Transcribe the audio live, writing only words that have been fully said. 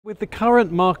With the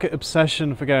current market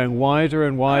obsession for going wider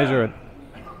and wider and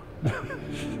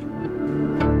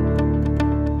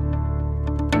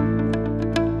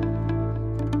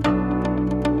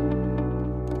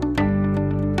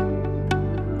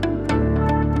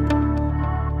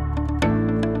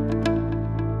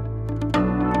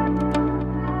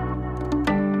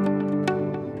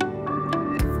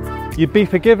you'd be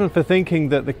forgiven for thinking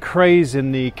that the craze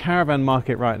in the caravan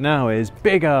market right now is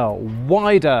bigger,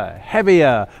 wider,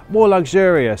 heavier, more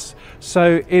luxurious.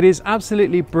 So it is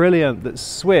absolutely brilliant that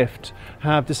Swift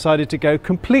have decided to go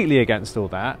completely against all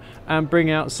that and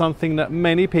bring out something that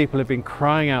many people have been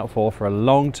crying out for a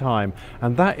long time,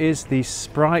 and that is the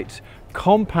Sprite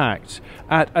Compact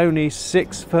at only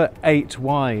 6'8"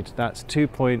 wide. That's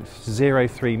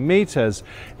 2.03 meters.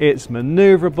 It's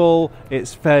maneuverable,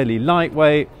 it's fairly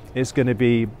lightweight, it's going to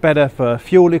be better for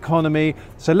fuel economy.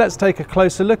 So let's take a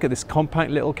closer look at this compact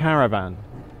little caravan.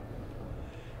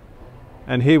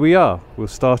 And here we are. We'll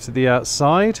start at the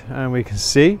outside and we can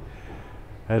see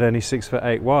at only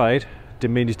 6'8" wide,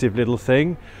 diminutive little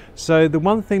thing. So the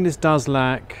one thing this does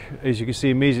lack, as you can see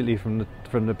immediately from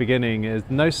the beginning, is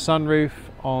no sunroof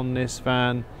on this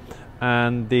van,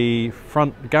 and the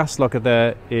front gas locker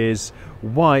there is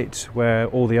white where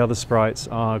all the other Sprites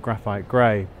are graphite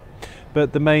grey.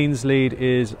 But the mains lead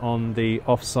is on the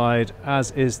offside,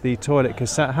 as is the toilet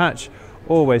cassette hatch,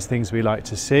 always things we like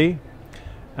to see.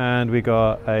 And we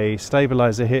got a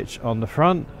stabilizer hitch on the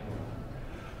front.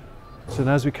 So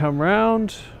now as we come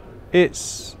round,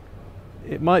 it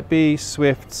might be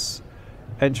Swift's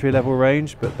entry-level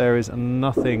range, but there is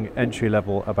nothing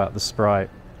entry-level about the Sprite.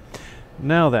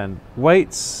 Now then,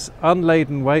 weights,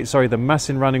 unladen weight, sorry, the mass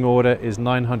in running order is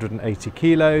 980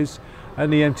 kilos,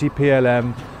 and the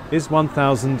MTPLM is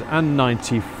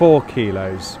 1094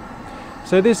 kilos.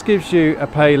 So this gives you a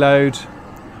payload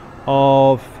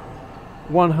of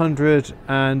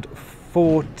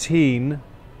 114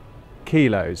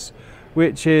 kilos,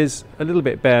 which is a little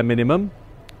bit bare minimum,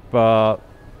 but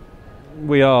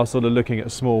we are sort of looking at a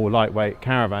small lightweight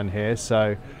caravan here,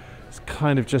 so it's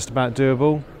kind of just about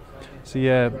doable. So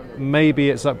yeah, maybe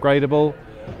it's upgradable.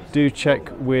 Do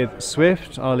check with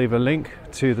Swift. I'll leave a link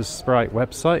to the Sprite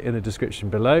website in the description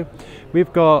below.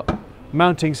 We've got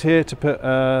mountings here to put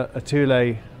a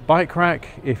Thule bike rack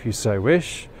if you so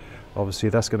wish. Obviously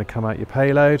that's going to come out your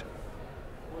payload.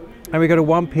 And we've got a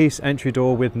one-piece entry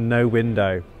door with no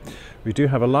window. We do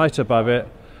have a light above it,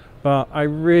 but I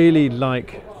really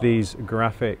like these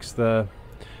graphics, the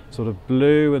sort of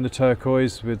blue and the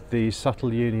turquoise with the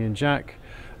subtle Union Jack,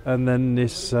 and then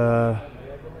this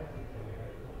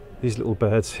these little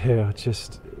birds here.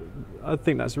 I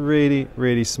think that's really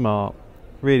smart,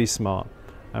 really smart.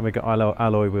 And we've got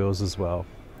alloy wheels as well.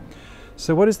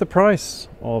 So what is the price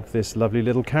of this lovely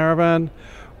little caravan?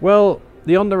 Well,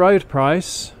 the on-the-road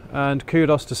price, and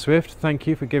kudos to Swift, thank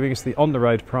you for giving us the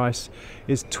on-the-road price,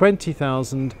 is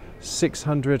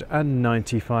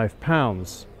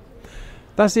 £20,695.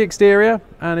 That's the exterior,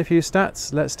 and a few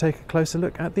stats. Let's take a closer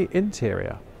look at the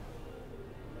interior.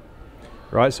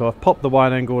 Right, so I've popped the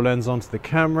wide angle lens onto the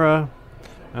camera,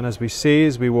 and as we see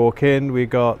as we walk in, we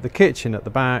got the kitchen at the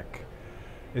back.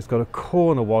 It's got a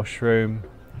corner washroom,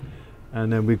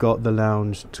 and then we've got the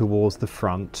lounge towards the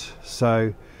front.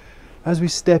 So as we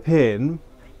step in,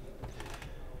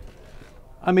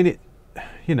 I mean, it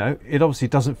obviously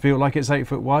doesn't feel like it's 8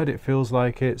 foot wide. It feels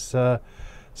like it's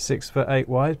 6'8"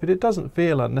 wide, but it doesn't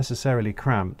feel unnecessarily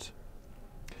cramped.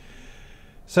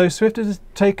 So Swift has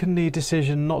taken the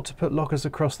decision not to put lockers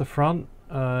across the front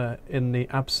in the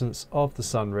absence of the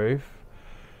sunroof,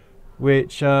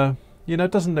 which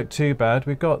doesn't look too bad.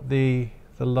 We've got the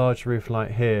large roof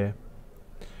light here.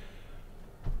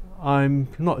 I'm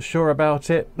not sure about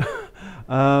it.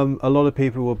 A lot of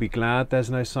people will be glad there's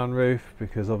no sunroof,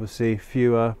 because obviously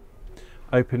fewer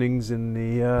openings in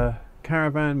the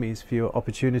caravan means fewer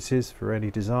opportunities for any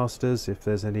disasters if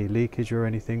there's any leakage or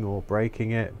anything, or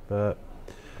breaking it. But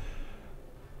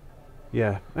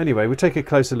yeah, anyway, we'll take a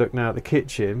closer look now at the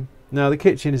kitchen. Now the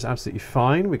kitchen is absolutely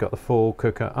fine. We've got the full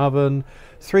cooker oven,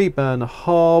 3-burner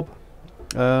hob,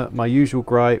 my usual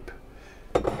gripe,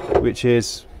 which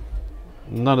is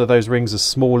none of those rings are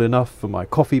small enough for my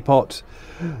coffee pot.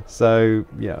 So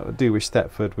yeah, I do wish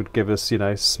Thetford would give us,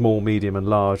 small, medium and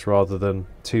large rather than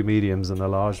 2 mediums and a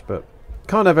large, but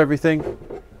can't have everything.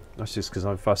 That's just because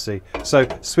I'm fussy. So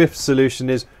Swift's solution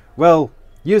is, well,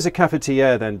 use a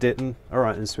cafetiere then, Ditton.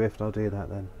 Alright then Swift, I'll do that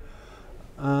then.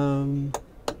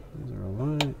 These are all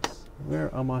right.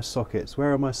 Where are my sockets?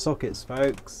 Where are my sockets,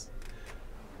 folks?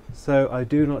 So I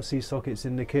do not see sockets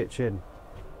in the kitchen.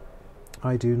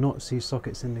 I do not see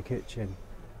sockets in the kitchen.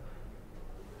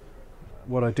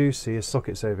 what I do see is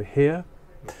sockets over here,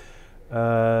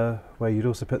 where you'd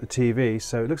also put the TV.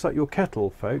 So it looks like your kettle,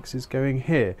 folks, is going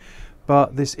here.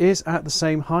 But this is at the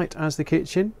same height as the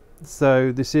kitchen.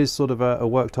 So this is sort of a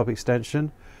worktop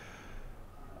extension.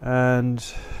 But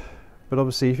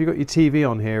obviously if you've got your TV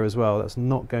on here as well, that's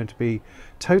not going to be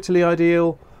totally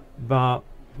ideal. But,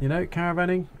 you know,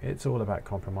 caravanning, it's all about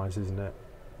compromise, isn't it?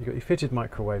 You've got your fitted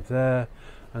microwave there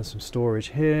and some storage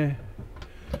here.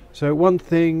 So one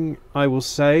thing I will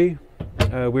say,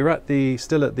 we're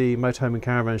still at the Motorhome and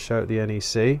Caravan show at the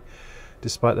NEC,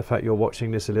 despite the fact you're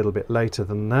watching this a little bit later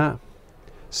than that.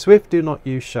 Swift do not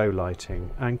use show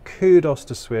lighting, and kudos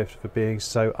to Swift for being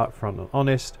so upfront and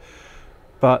honest.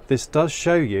 But this does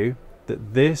show you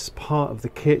that this part of the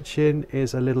kitchen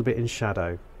is a little bit in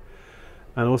shadow.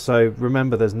 And also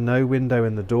remember, there's no window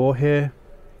in the door here.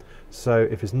 So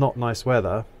if it's not nice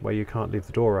weather where you can't leave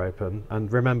the door open,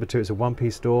 and remember too, it's a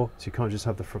one-piece door, so you can't just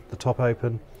have the top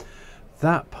open.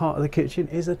 That part of the kitchen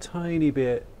is a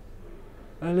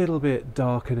little bit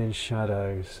dark and in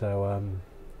shadow. So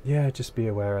yeah, just be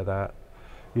aware of that.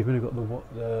 You've only got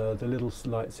the little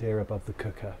lights here above the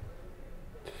cooker.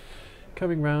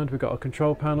 Coming round, we've got a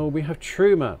control panel. We have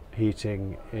Truma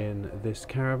heating in this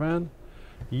Caravan.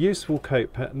 Useful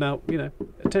coat pet. Now, you know,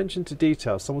 attention to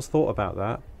detail. Someone's thought about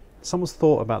that. Someone's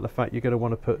thought about the fact you're going to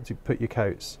want to put your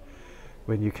coats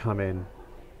when you come in.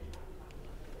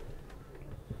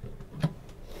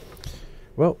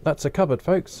 Well, that's a cupboard,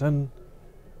 folks, and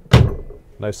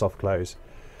no soft clothes.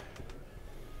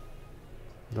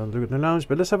 Don't look at the lounge,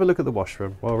 but let's have a look at the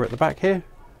washroom while we're at the back here.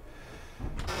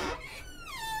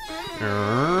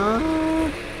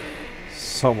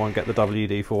 Someone get the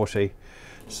WD-40.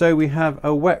 So we have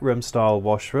a wet room style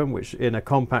washroom, which in a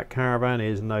compact Caravan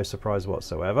is no surprise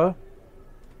whatsoever.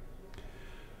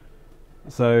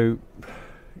 So,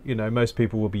 you know, most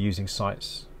people will be using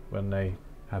sites when they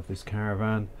have this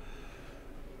Caravan.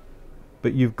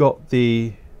 But you've got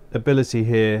the ability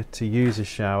here to use a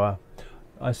shower.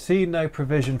 I see no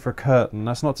provision for a curtain.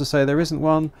 That's not to say there isn't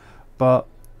one, but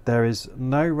there is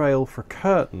no rail for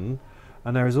curtain,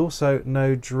 and there is also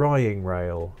no drying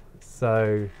rail.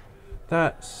 So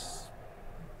that's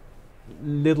a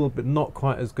little bit not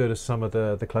quite as good as some of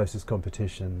the closest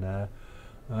competition there.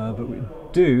 But we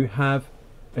do have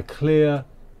a clear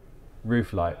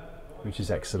roof light, which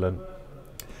is excellent.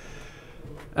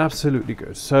 Absolutely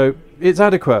good. So it's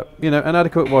adequate, you know, an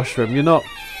adequate washroom. You're not...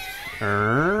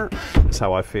 That's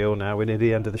how I feel now. We're near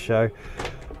the end of the show.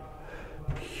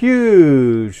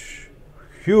 Huge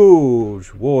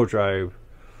wardrobe.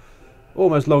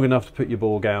 Almost long enough to put your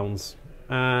ball gowns.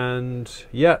 And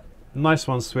yeah, nice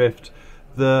one, Swift.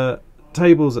 The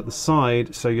table's at the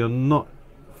side, so you're not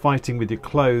fighting with your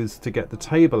clothes to get the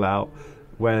table out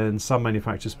when some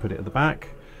manufacturers put it at the back,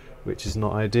 which is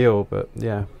not ideal, but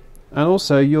yeah. And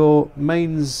also your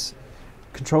mains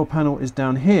control panel is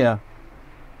down here.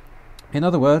 In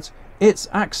other words, it's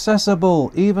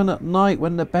accessible even at night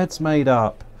when the bed's made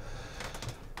up.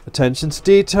 Attention to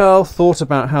detail, thought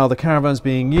about how the Caravan's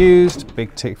being used,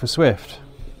 big tick for Swift.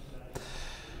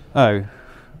 Oh,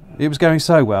 it was going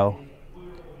so well.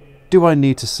 Do I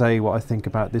need to say what I think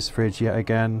about this fridge yet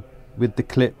again, with the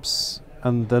clips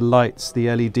and the lights, the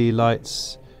LED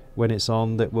lights when it's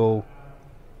on that will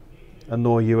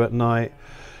annoy you at night?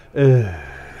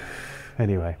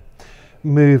 Anyway,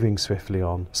 moving swiftly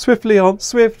on. Swiftly on,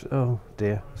 Swift! Oh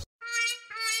dear.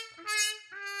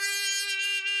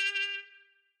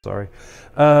 Sorry.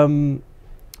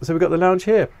 So we've got the lounge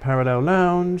here, parallel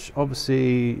lounge.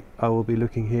 Obviously, I will be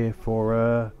looking here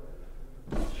for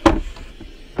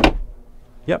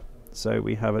yep. So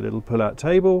we have a little pull-out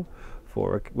table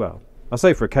for, well, I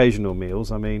say for occasional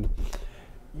meals. I mean,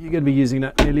 you're going to be using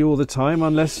that nearly all the time,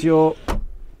 unless you're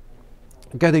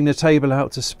getting the table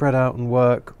out to spread out and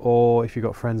work, or if you've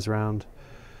got friends around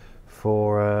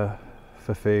for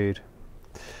food.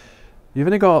 You've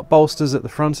only got bolsters at the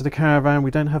front of the Caravan.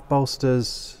 We don't have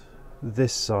bolsters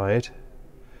this side.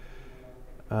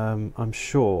 I'm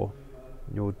sure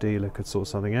your dealer could sort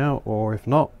something out, or if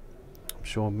not, I'm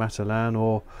sure Matalan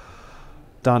or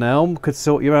Dunelm could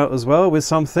sort you out as well with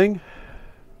something.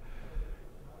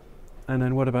 And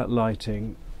then what about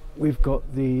lighting? We've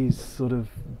got these sort of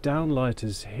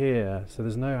downlighters here, so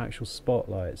there's no actual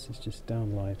spotlights, it's just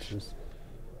downlighters.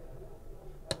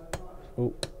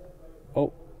 Oh,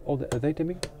 are they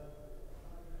dimming?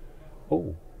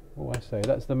 Oh, I say,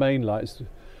 that's the main lights.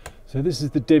 So this is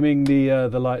the dimming the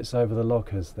lights over the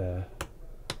lockers there,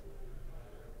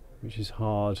 which is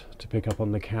hard to pick up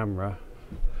on the camera.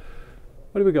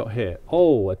 What do we got here?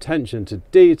 Oh, attention to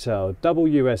detail, double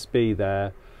USB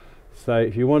there. So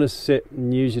if you want to sit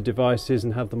and use your devices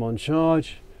and have them on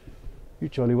charge, you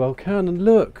jolly well can. And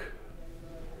look,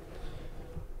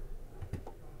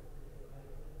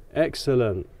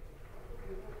 excellent.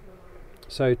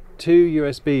 So 2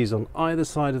 USBs on either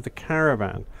side of the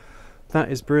Caravan.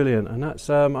 That is brilliant, and that's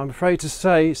I'm afraid to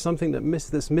say something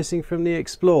that's missing from the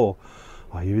Explore.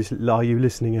 Are you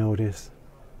listening, Eldis?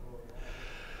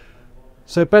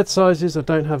 So bed sizes, I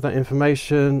don't have that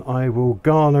information. I will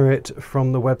garner it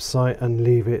from the website and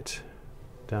leave it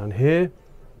down here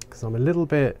because I'm a little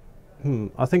bit.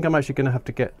 I think I'm actually going to have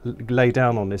to lay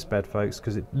down on this bed, folks,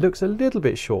 because it looks a little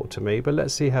bit short to me. But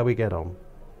let's see how we get on.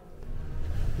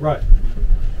 Right,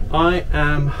 I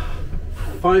am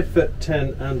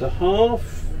 5'10.5".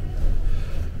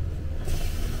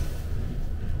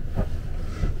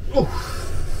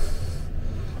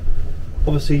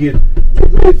 Obviously you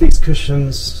move these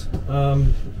cushions,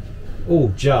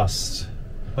 just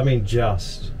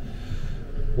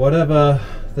whatever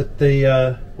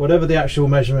whatever the actual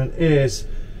measurement is,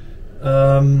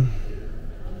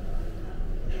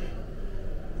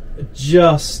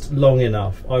 just long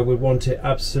enough. I would want it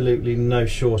absolutely no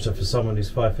shorter for someone who's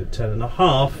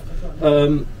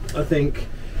 5'10.5". I think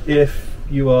if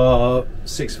you are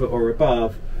 6 foot or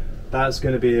above, that's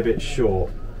going to be a bit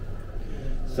short.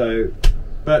 So,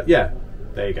 but yeah,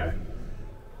 there you go.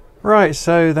 Right,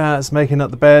 so that's making up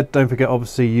the bed. Don't forget,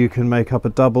 obviously, you can make up a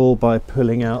double by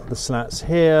pulling out the slats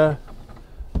here.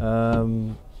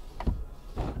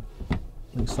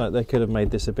 Looks like they could have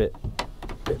made this a bit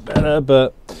better,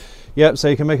 but yep, so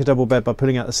you can make a double bed by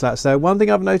pulling out the slats there. One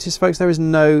thing I've noticed, folks, there is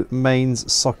no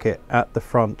mains socket at the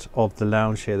front of the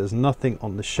lounge here. There's nothing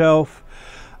on the shelf,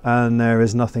 and there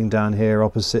is nothing down here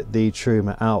opposite the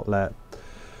Truma outlet.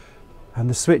 And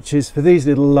the switches for these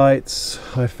little lights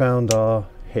I found are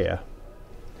here.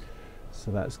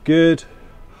 So that's good.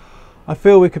 I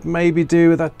feel we could maybe do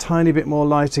with a tiny bit more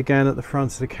light again at the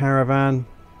front of the Caravan.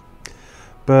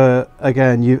 But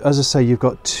again, as I say, you've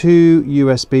got 2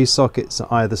 USB sockets at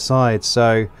either side.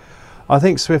 So I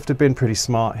think Swift have been pretty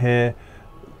smart here.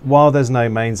 While there's no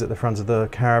mains at the front of the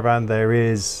Caravan, there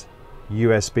is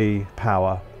USB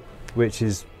power, which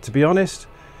is, to be honest,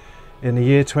 in the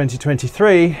year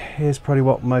 2023 is probably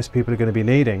what most people are going to be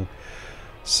needing.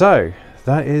 So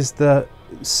that is the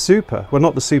Super, well,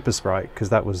 not the Super Sprite, because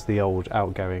that was the old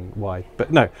outgoing wide,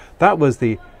 but no, that was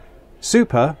the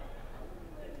Super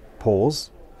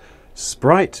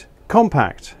Sprite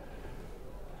Compact.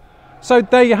 So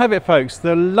there you have it, folks,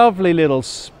 the lovely little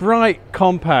Sprite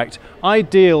Compact,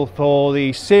 ideal for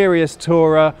the serious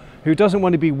tourer who doesn't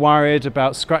want to be worried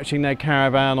about scratching their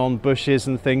Caravan on bushes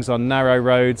and things on narrow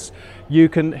roads. You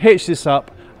can hitch this up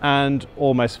and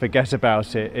almost forget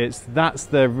about it. That's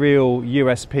the real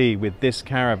USP with this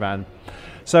Caravan.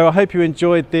 So I hope you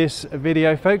enjoyed this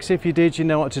video, folks. If you did, you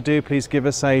know what to do. Please give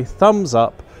us a thumbs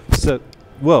up.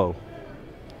 Whoa,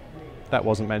 that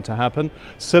wasn't meant to happen.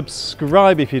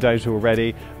 Subscribe if you don't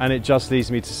already. And it just leaves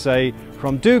me to say,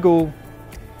 from Dougal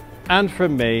and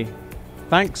from me,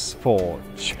 thanks for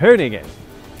tuning in.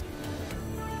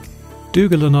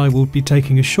 Dougal and I will be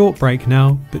taking a short break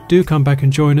now, but do come back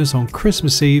and join us on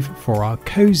Christmas Eve for our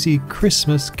cosy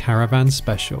Christmas Caravan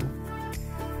special.